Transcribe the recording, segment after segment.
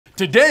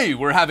Today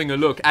we're having a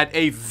look at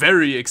a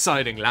very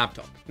exciting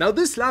laptop. Now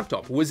this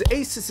laptop was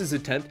Asus's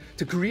attempt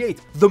to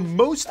create the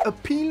most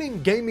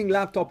appealing gaming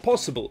laptop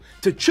possible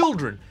to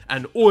children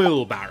and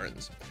oil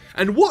barons.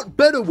 And what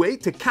better way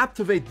to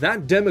captivate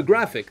that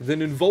demographic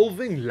than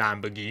involving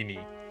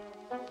Lamborghini?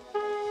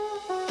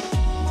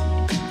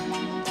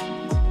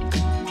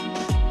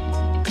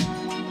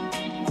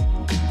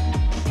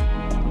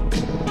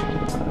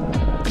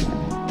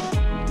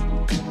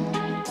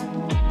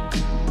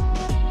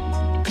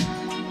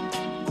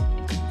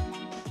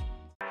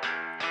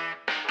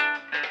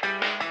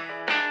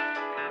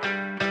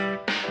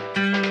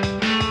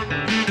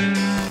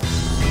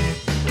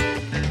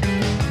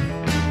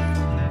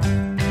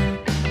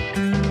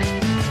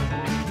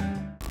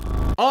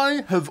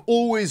 I have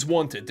always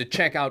wanted to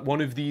check out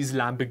one of these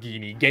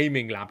Lamborghini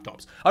gaming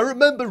laptops. I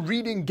remember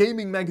reading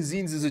gaming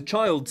magazines as a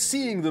child,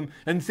 seeing them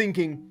and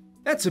thinking,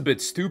 that's a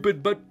bit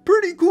stupid, but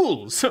pretty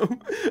cool. So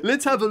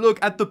let's have a look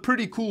at the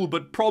pretty cool,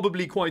 but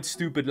probably quite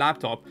stupid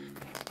laptop.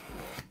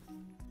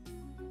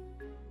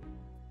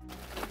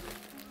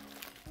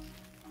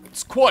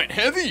 It's quite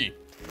heavy.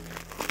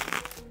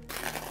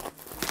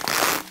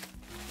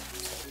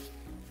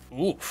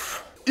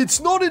 Oof. It's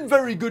not in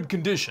very good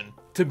condition.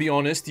 To be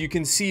honest, you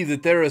can see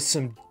that there are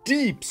some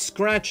deep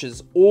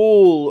scratches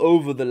all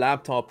over the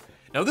laptop.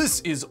 Now this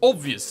is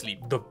obviously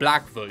the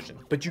black version,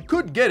 but you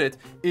could get it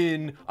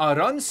in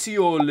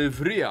Arancio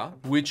Livrea,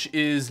 which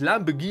is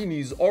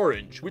Lamborghini's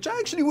orange, which I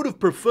actually would have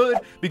preferred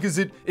because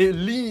it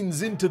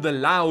leans into the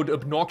loud,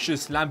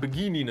 obnoxious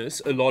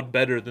Lamborghini-ness a lot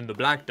better than the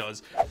black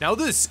does. Now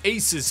this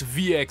Asus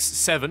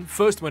VX7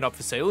 first went up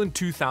for sale in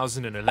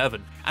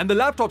 2011, and the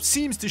laptop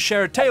seems to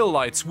share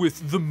taillights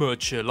with the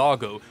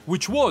Murcielago,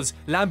 which was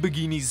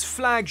Lamborghini's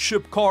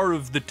flagship car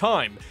of the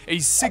time, a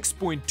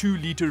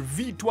 6.2-liter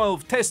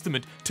V12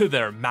 testament to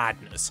their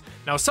madness.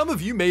 Now some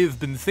of you may have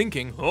been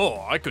thinking,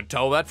 oh, I could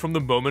tell that from the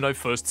moment I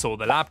first saw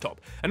the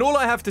laptop. And all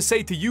I have to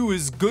say to you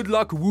is good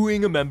luck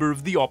wooing a member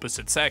of the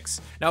opposite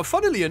sex. Now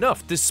funnily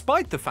enough,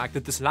 despite the fact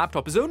that this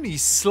laptop is only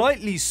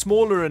slightly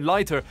smaller and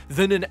lighter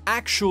than an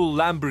actual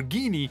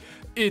Lamborghini,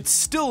 it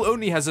still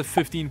only has a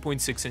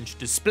 15.6-inch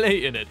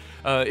display in it.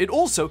 It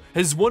also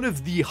has one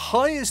of the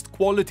highest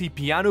quality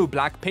piano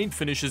black paint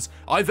finishes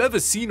I've ever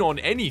seen on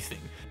anything.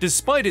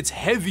 Despite its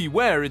heavy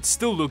wear, it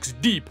still looks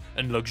deep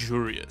and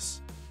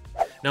luxurious.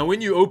 Now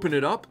when you open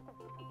it up...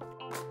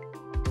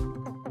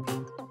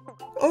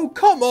 Oh,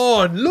 come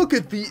on! Look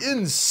at the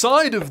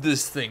inside of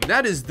this thing.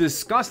 That is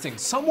disgusting.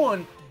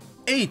 Someone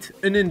ate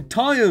an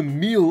entire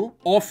meal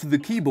off the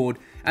keyboard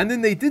and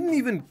then they didn't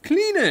even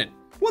clean it.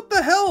 What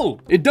the hell?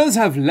 It does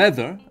have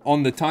leather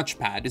on the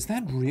touchpad. Is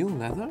that real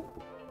leather?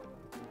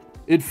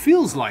 It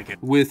feels like it,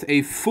 with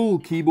a full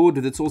keyboard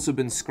that's also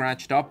been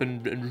scratched up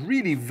and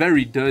really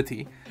very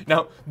dirty.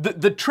 Now,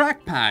 the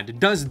trackpad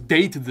does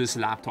date this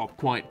laptop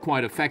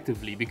quite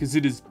effectively because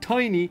it is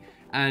tiny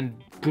and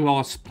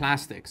gloss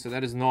plastic, so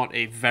that is not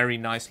a very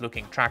nice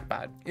looking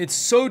trackpad. It's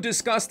so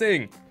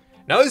disgusting.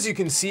 Now, as you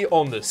can see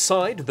on the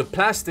side, the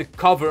plastic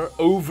cover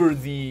over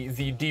the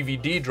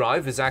DVD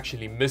drive is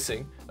actually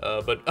missing.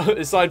 But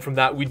aside from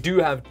that, we do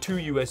have two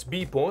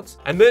USB ports.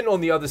 And then on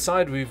the other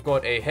side, we've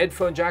got a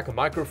headphone jack, a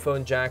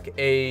microphone jack,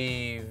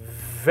 a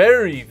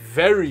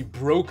very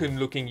broken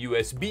looking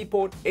USB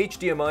port,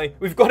 HDMI.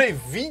 We've got a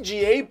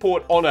VGA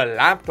port on a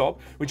laptop,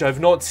 which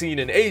I've not seen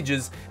in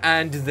ages,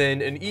 and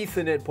then an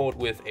Ethernet port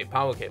with a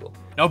power cable.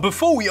 Now,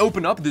 before we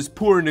open up this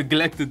poor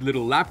neglected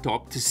little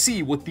laptop to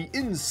see what the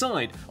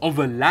inside of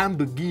a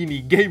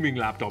Lamborghini gaming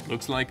laptop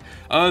looks like,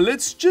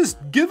 let's just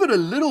give it a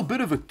little bit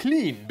of a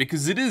clean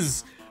because it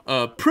is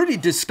pretty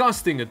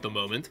disgusting at the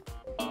moment.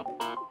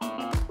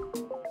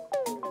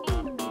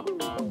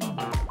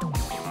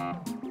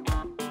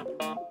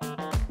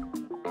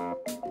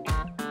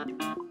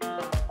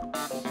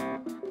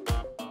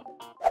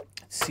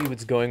 See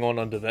what's going on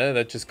under there.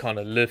 That just kind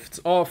of lifts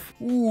off.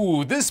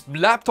 Ooh, this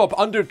laptop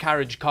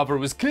undercarriage cover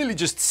was clearly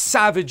just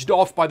savaged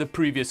off by the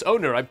previous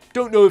owner. I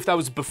don't know if that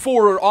was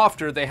before or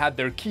after they had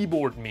their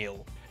keyboard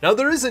meal. Now,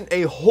 there isn't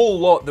a whole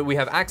lot that we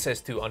have access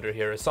to under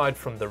here aside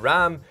from the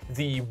RAM,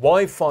 the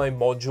Wi-Fi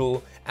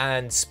module,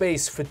 and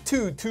space for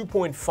two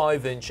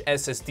 2.5-inch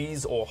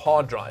SSDs or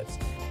hard drives.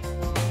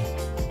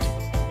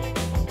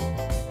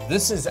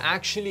 This is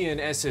actually an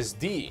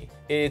SSD.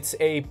 It's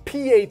a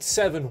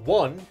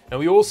P871. Now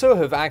we also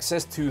have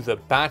access to the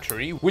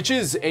battery, which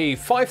is a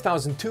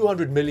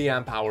 5200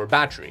 milliamp hour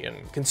battery.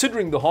 And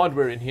considering the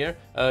hardware in here,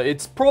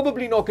 it's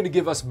probably not going to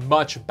give us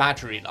much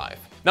battery life.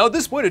 Now at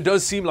this point, it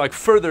does seem like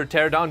further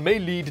teardown may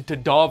lead to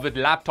David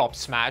laptop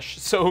smash.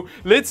 So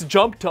let's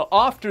jump to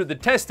after the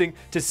testing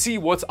to see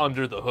what's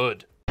under the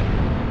hood.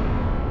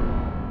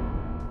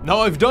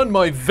 Now I've done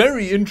my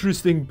very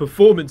interesting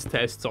performance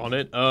tests on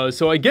it,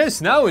 so I guess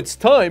now it's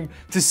time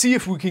to see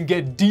if we can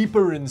get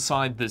deeper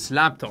inside this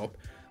laptop.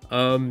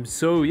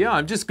 So yeah,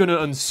 I'm just gonna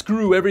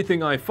unscrew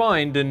everything I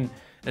find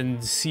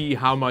and see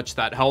how much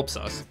that helps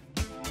us.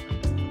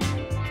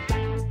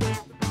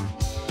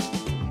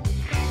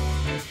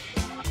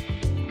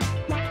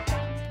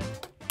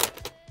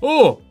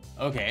 Oh,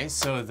 Okay,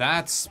 so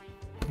that's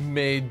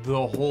made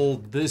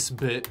this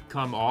bit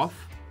come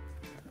off.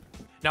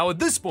 Now at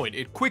this point,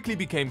 it quickly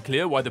became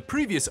clear why the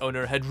previous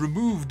owner had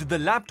removed the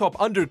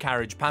laptop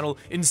undercarriage panel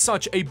in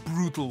such a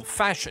brutal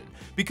fashion.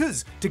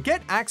 Because to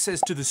get access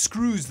to the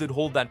screws that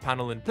hold that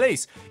panel in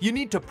place, you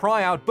need to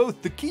pry out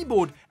both the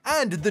keyboard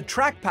and the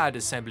trackpad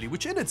assembly,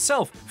 which in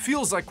itself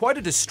feels like quite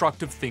a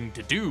destructive thing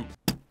to do.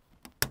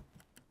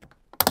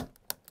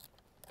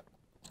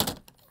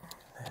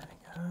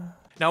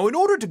 Now, in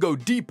order to go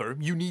deeper,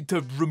 you need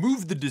to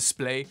remove the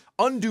display,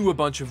 undo a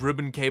bunch of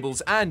ribbon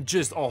cables, and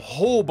just a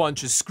whole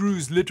bunch of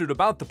screws littered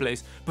about the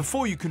place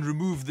before you can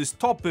remove this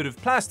top bit of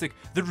plastic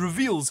that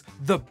reveals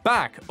the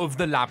back of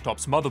the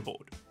laptop's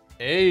motherboard.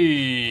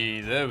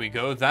 Hey, there we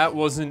go. That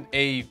wasn't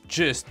a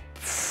just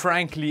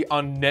frankly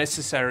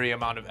unnecessary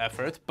amount of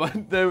effort,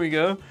 but there we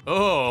go.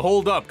 Oh,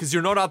 hold up, because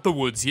you're not out the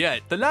woods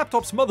yet. The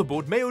laptop's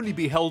motherboard may only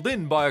be held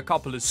in by a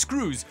couple of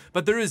screws,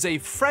 but there is a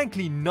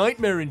frankly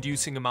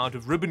nightmare-inducing amount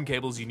of ribbon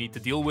cables you need to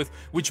deal with,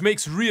 which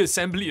makes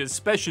reassembly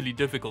especially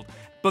difficult.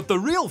 But the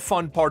real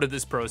fun part of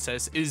this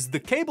process is the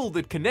cable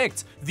that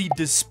connects the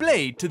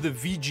display to the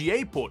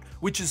VGA port,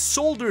 which is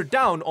soldered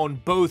down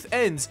on both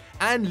ends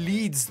and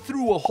leads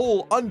through a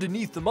hole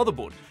underneath the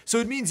motherboard. So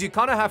it means you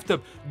kind of have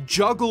to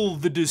juggle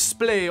the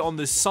display on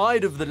the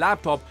side of the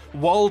laptop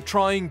while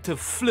trying to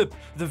flip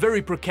the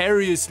very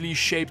precariously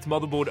shaped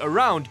motherboard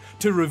around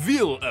to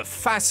reveal a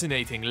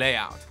fascinating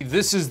layout.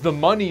 This is the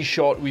money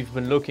shot we've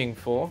been looking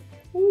for.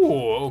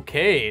 Ooh,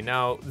 okay,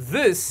 now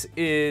this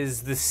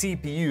is the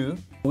CPU,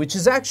 which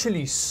is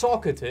actually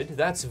socketed.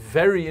 That's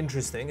very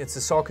interesting. It's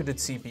a socketed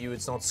CPU,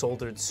 it's not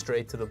soldered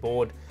straight to the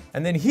board.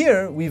 And then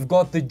here we've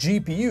got the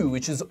GPU,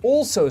 which is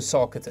also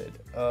socketed.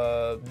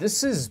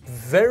 This is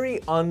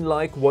very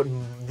unlike what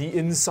the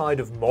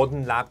inside of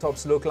modern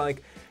laptops look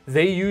like.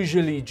 They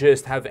usually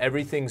just have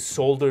everything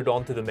soldered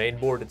onto the main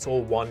board. It's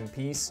all one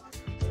piece.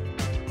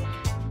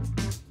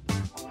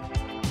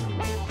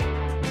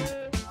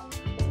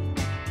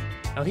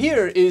 Now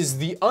here is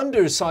the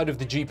underside of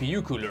the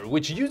GPU cooler,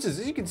 which uses,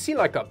 as you can see,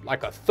 like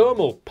a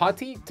thermal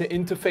putty to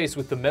interface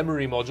with the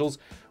memory modules,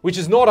 which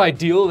is not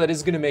ideal. That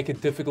is going to make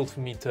it difficult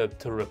for me to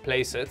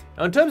replace it.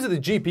 Now in terms of the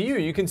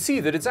GPU, you can see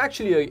that it's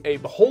actually a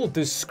whole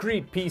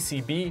discrete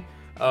PCB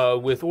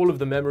with all of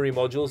the memory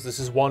modules. This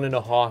is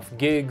 1.5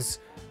 gigs,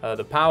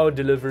 the power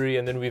delivery,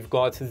 and then we've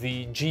got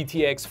the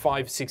GTX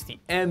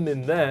 560M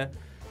in there.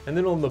 And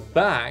then on the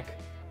back,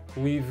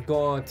 we've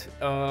got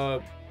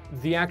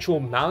the actual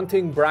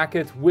mounting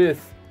bracket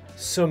with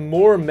some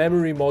more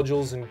memory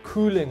modules and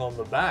cooling on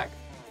the back.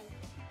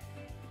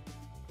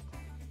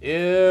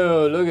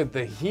 Ew, look at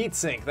the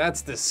heatsink,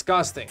 that's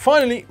disgusting.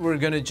 Finally, we're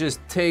gonna just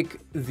take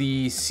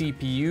the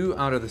CPU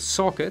out of the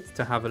socket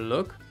to have a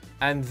look.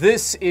 And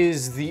this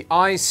is the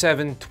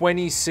i7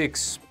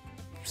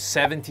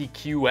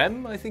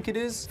 2670QM, I think it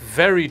is.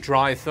 Very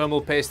dry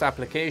thermal paste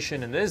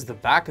application, and there's the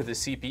back of the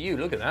CPU,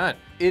 look at that.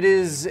 It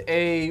is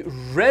a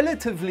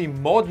relatively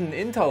modern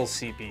Intel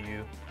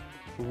CPU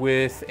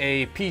with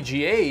a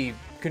PGA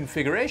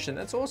configuration,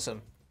 that's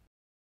awesome.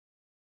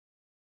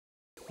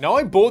 Now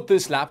I bought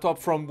this laptop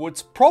from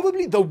what's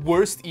probably the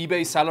worst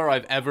eBay seller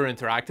I've ever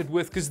interacted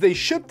with, because they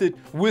shipped it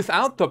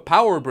without the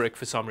power brick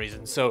for some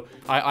reason, so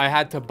I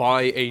had to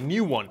buy a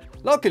new one.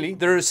 Luckily,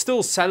 there are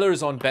still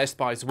sellers on Best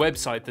Buy's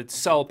website that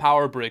sell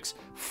power bricks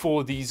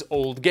for these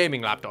old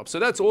gaming laptops, so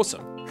that's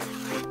awesome.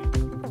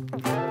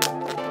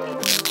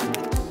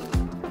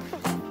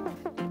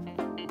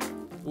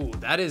 Ooh,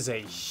 that is a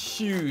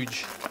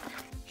huge,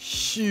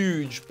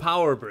 huge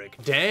power brick,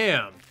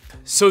 damn.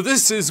 So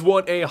this is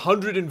what a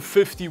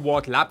 150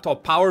 watt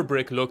laptop power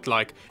brick looked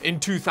like in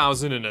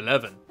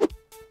 2011.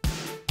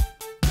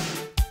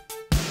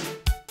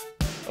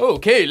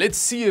 Okay, let's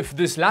see if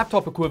this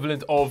laptop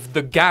equivalent of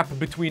the gap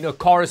between a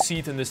car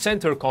seat and the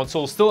center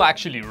console still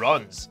actually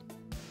runs.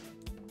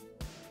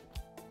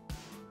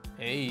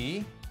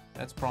 Hey,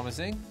 that's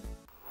promising.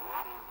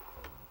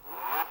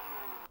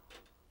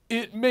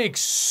 It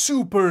makes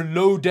super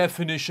low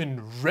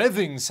definition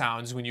revving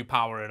sounds when you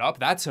power it up.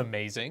 That's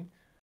amazing.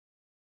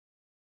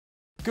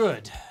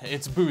 Good,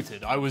 it's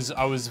booted. I was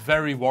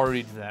very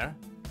worried there.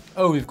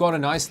 Oh, we've got a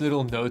nice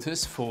little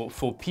notice for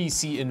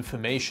PC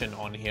information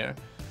on here.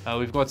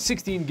 We've got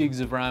 16 gigs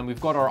of RAM. We've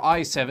got our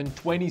i7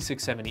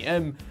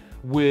 2670M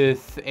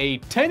with a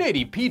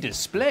 1080p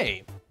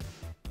display.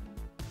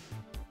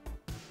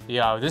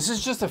 Yeah, this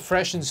is just a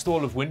fresh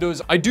install of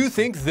Windows. I do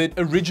think that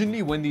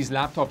originally when these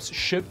laptops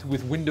shipped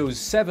with Windows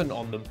 7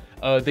 on them,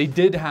 they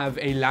did have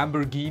a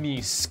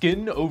Lamborghini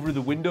skin over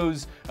the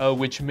windows,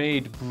 which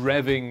made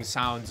revving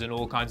sounds in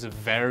all kinds of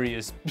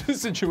various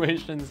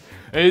situations.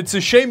 It's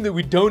a shame that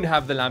we don't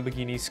have the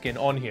Lamborghini skin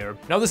on here.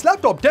 Now this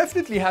laptop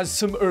definitely has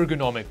some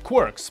ergonomic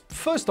quirks.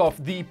 First off,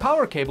 the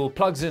power cable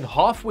plugs in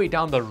halfway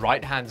down the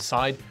right-hand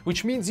side,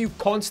 which means you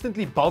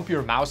constantly bump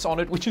your mouse on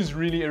it, which is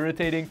really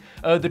irritating.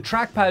 The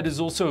trackpad is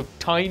also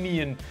tiny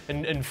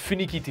and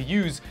finicky to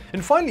use.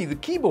 And finally, the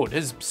keyboard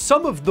has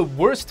some of the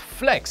worst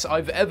flex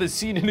I've ever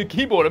seen in a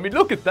keyboard. I mean,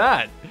 look at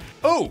that.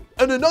 Oh,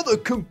 and another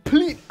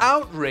complete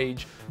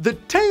outrage. The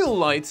tail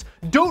lights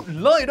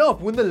don't light up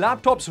when the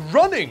laptop's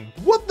running.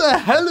 What the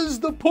hell is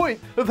the point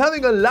of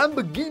having a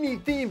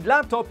Lamborghini themed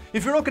laptop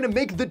if you're not going to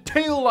make the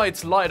tail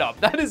lights light up?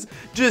 That is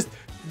just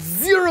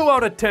 0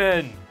 out of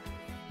 10.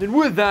 And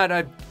with that,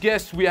 I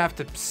guess we have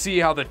to see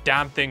how the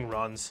damn thing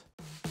runs.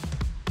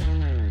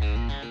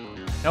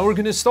 Now we're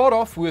going to start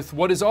off with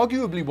what is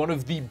arguably one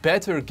of the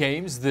better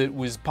games that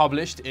was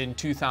published in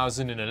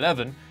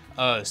 2011,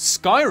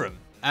 Skyrim.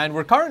 And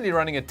we're currently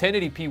running at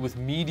 1080p with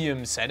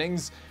medium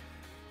settings.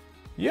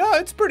 Yeah,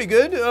 it's pretty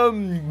good.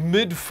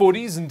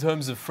 Mid-40s in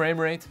terms of frame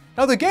rate.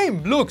 Now the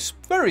game looks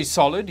very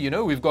solid, you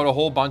know, we've got a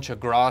whole bunch of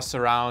grass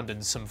around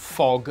and some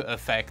fog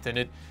effect in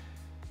it.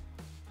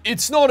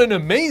 It's not an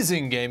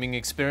amazing gaming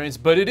experience,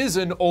 but it is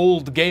an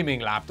old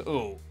gaming laptop.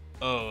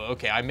 Oh,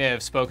 okay, I may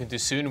have spoken too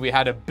soon. We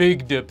had a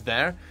big dip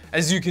there.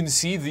 As you can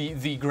see,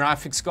 the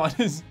graphics card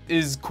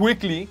is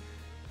quickly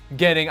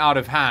getting out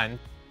of hand.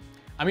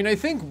 I mean, I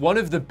think one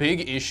of the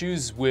big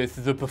issues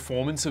with the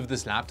performance of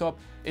this laptop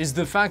is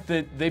the fact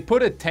that they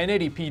put a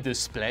 1080p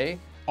display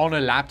on a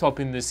laptop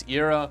in this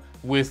era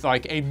with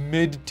like a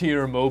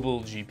mid-tier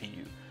mobile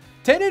GPU.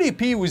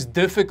 1080p was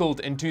difficult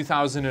in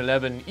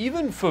 2011,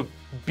 even for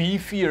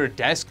beefier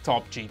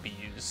desktop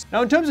GPUs.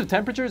 Now, in terms of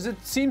temperatures,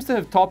 it seems to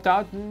have topped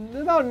out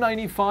about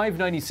 95,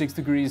 96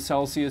 degrees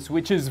Celsius,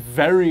 which is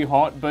very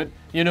hot, but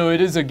you know,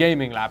 it is a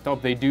gaming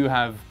laptop. They do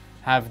have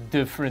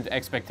different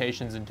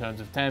expectations in terms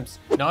of temps.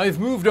 Now I've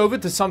moved over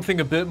to something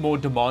a bit more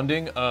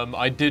demanding.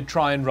 I did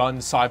try and run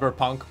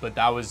Cyberpunk, but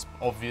that was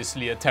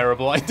obviously a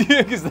terrible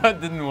idea because that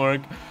didn't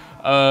work.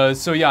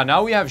 So yeah,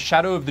 now we have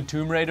Shadow of the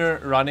Tomb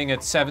Raider running at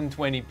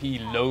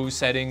 720p low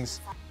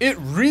settings. It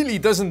really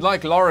doesn't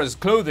like Lara's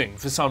clothing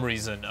for some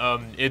reason.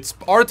 It's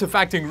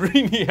artifacting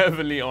really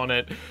heavily on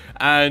it,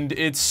 and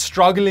it's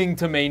struggling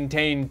to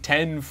maintain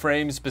 10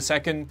 frames per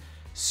second.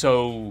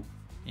 So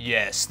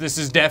yes, this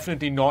is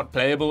definitely not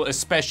playable,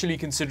 especially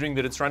considering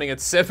that it's running at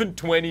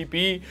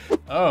 720p.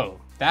 Oh,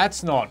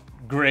 that's not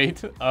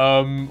great.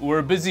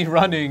 We're busy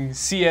running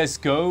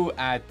CSGO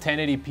at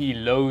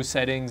 1080p low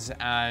settings,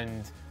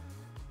 and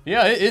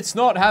yeah, it's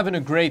not having a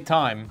great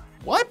time.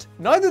 What?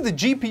 Neither the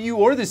GPU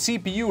or the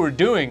CPU are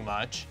doing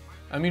much.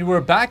 I mean,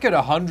 we're back at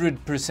 100%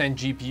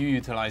 GPU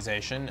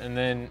utilization, and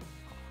then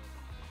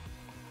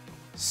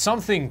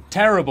something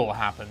terrible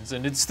happens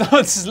and it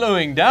starts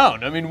slowing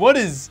down. I mean, what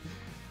is...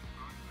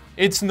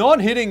 It's not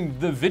hitting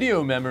the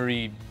video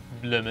memory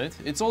limit.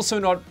 It's also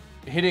not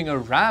hitting a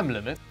RAM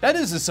limit. That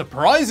is a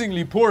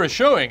surprisingly poor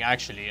showing,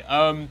 actually.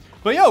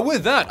 But yeah,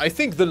 with that, I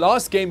think the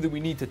last game that we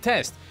need to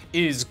test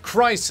is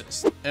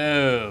Crysis.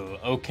 Oh,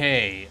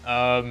 okay.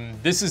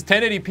 This is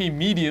 1080p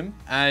medium,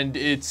 and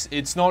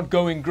it's not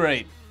going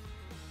great.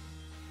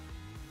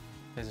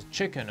 There's a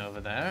chicken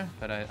over there,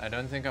 but I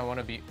don't think I want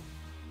to be...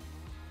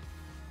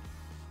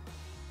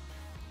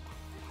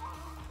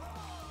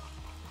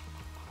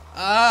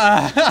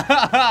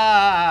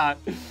 Ah!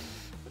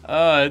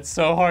 Oh, it's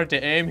so hard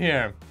to aim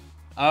here.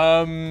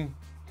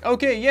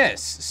 Okay,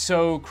 yes.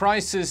 So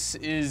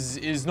Crysis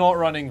is not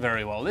running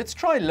very well. Let's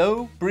try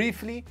low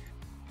briefly.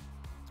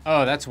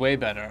 Oh, that's way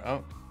better.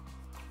 Oh.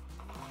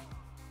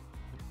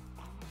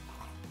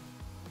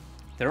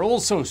 They're all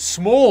so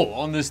small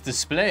on this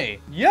display.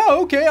 Yeah,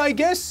 okay, I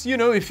guess, you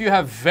know, if you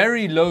have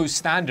very low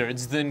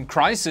standards, then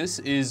Crysis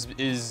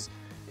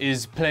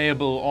is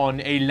playable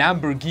on a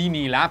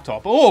Lamborghini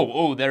laptop.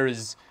 Oh, there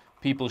is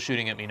people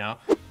shooting at me now.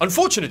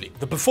 Unfortunately,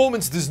 the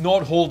performance does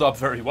not hold up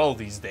very well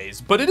these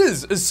days, but it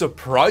is a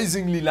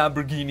surprisingly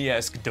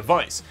Lamborghini-esque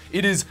device.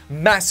 It is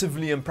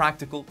massively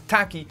impractical,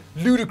 tacky,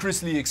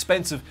 ludicrously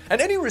expensive,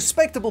 and any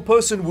respectable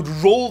person would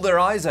roll their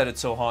eyes at it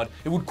so hard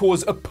it would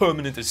cause a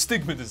permanent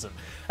astigmatism.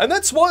 And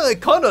that's why I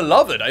kinda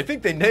love it. I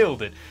think they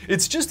nailed it.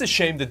 It's just a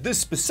shame that this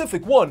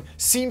specific one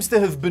seems to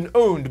have been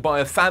owned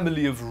by a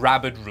family of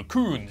rabid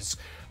raccoons.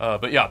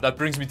 But yeah, that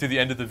brings me to the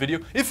end of the video.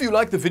 If you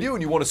like the video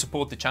and you want to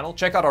support the channel,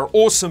 check out our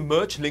awesome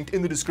merch linked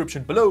in the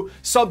description below,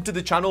 sub to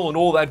the channel and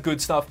all that good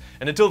stuff.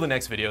 And until the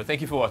next video,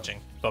 thank you for watching.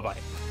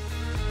 Bye-bye.